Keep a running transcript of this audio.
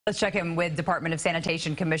Let's check in with Department of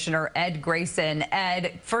Sanitation Commissioner Ed Grayson.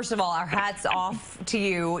 Ed, first of all, our hats off to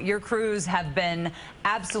you. Your crews have been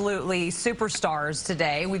absolutely superstars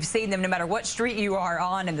today. We've seen them no matter what street you are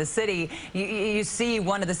on in the city. You see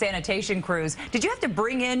one of the sanitation crews. Did you have to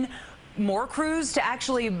bring in more crews to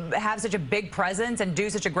actually have such a big presence and do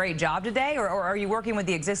such a great job today, or are you working with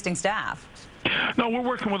the existing staff? No, we're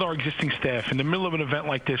working with our existing staff. In the middle of an event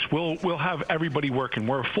like this, we'll have everybody working.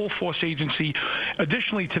 We're a full-force agency.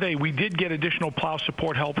 Additionally, today, we did get additional plow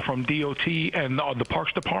support help from DOT and the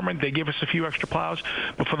Parks Department. They gave us a few extra plows.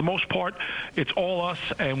 But for the most part, it's all us,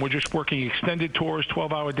 and we're just working extended tours,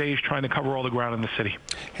 12-hour days, trying to cover all the ground in the city.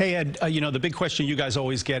 Hey, Ed, the big question you guys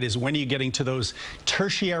always get is when are you getting to those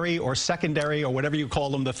tertiary or secondary or whatever you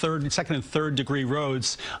call them, the second and third degree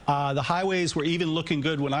roads? The highways were even looking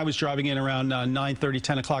good when I was driving in around 9:30,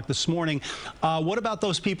 10 o'clock this morning. What about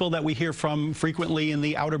those people that we hear from frequently in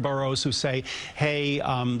the outer boroughs who say, hey,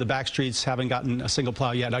 the back streets haven't gotten a single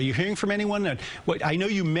plow yet? Are you hearing from anyone? I know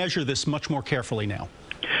you measure this much more carefully now.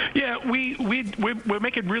 Yeah, we're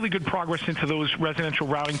making really good progress into those residential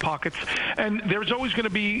routing pockets, and there's always going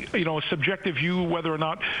to be, a subjective view whether or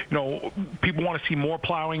not, people want to see more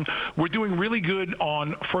plowing. We're doing really good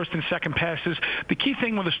on first and second passes. The key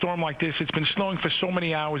thing with a storm like this, it's been snowing for so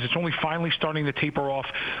many hours, it's only finally starting to taper off.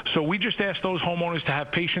 So we just ask those homeowners to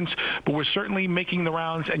have patience, but we're certainly making the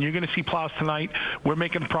rounds, and you're going to see plows tonight. We're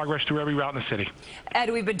making progress through every route in the city.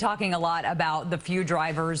 Ed, we've been talking a lot about the few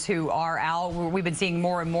drivers who are out. We've been seeing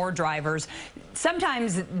more and more drivers.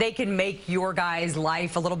 Sometimes they can make your guys'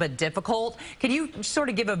 life a little bit difficult. Can you sort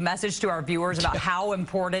of give a message to our viewers about how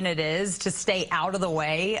important it is to stay out of the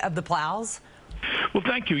way of the plows? Well,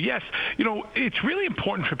 thank you. Yes, it's really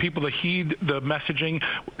important for people to heed the messaging.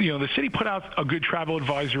 The city put out a good travel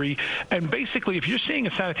advisory, and basically, if you're seeing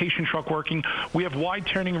a sanitation truck working, we have wide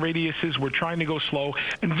turning radiuses. We're trying to go slow,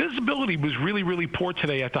 and visibility was really, really poor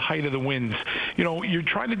today at the height of the winds. You're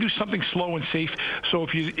trying to do something slow and safe. So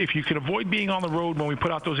if you can avoid being on the road when we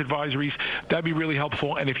put out those advisories, that'd be really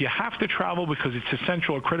helpful. And if you have to travel because it's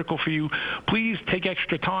essential or critical for you, please take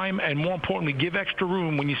extra time, and more importantly, give extra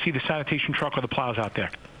room when you see the sanitation truck or the plows out there.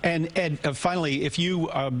 And Ed, finally, if you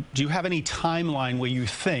do you have any timeline where you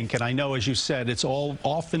think, and I know, as you said, it's all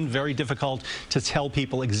often very difficult to tell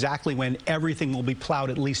people exactly when everything will be plowed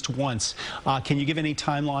at least once. Can you give any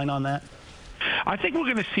timeline on that? I think we're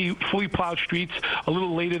going to see fully plowed streets a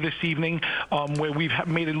little later this evening, where we've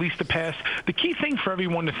made at least a pass. The key thing for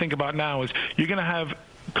everyone to think about now is you're going to have,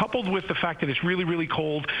 coupled with the fact that it's really, really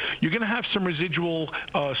cold, you're going to have some residual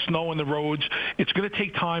snow in the roads. It's going to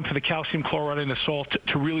take time for the calcium chloride and the salt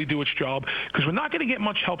to really do its job, because we're not going to get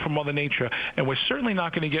much help from Mother Nature, and we're certainly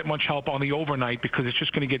not going to get much help on the overnight because it's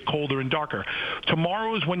just going to get colder and darker.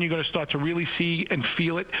 Tomorrow is when you're going to start to really see and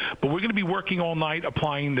feel it, but we're going to be working all night,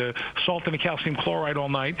 applying the salt and the calcium chloride all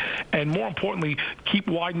night, and more importantly, keep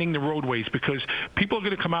widening the roadways, because people are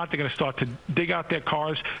going to come out, they're going to start to dig out their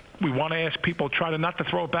cars. We want to ask people, try to not to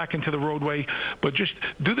throw it back into the roadway, but just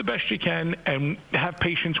do the best you can and have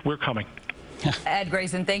patience. We're coming. Ed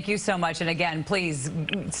Grayson, thank you so much. And again, please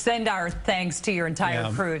send our thanks to your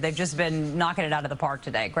entire crew. They've just been knocking it out of the park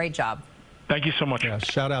today. Great job. Thank you so much. Yeah,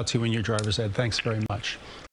 shout out to you and your drivers, Ed. Thanks very much.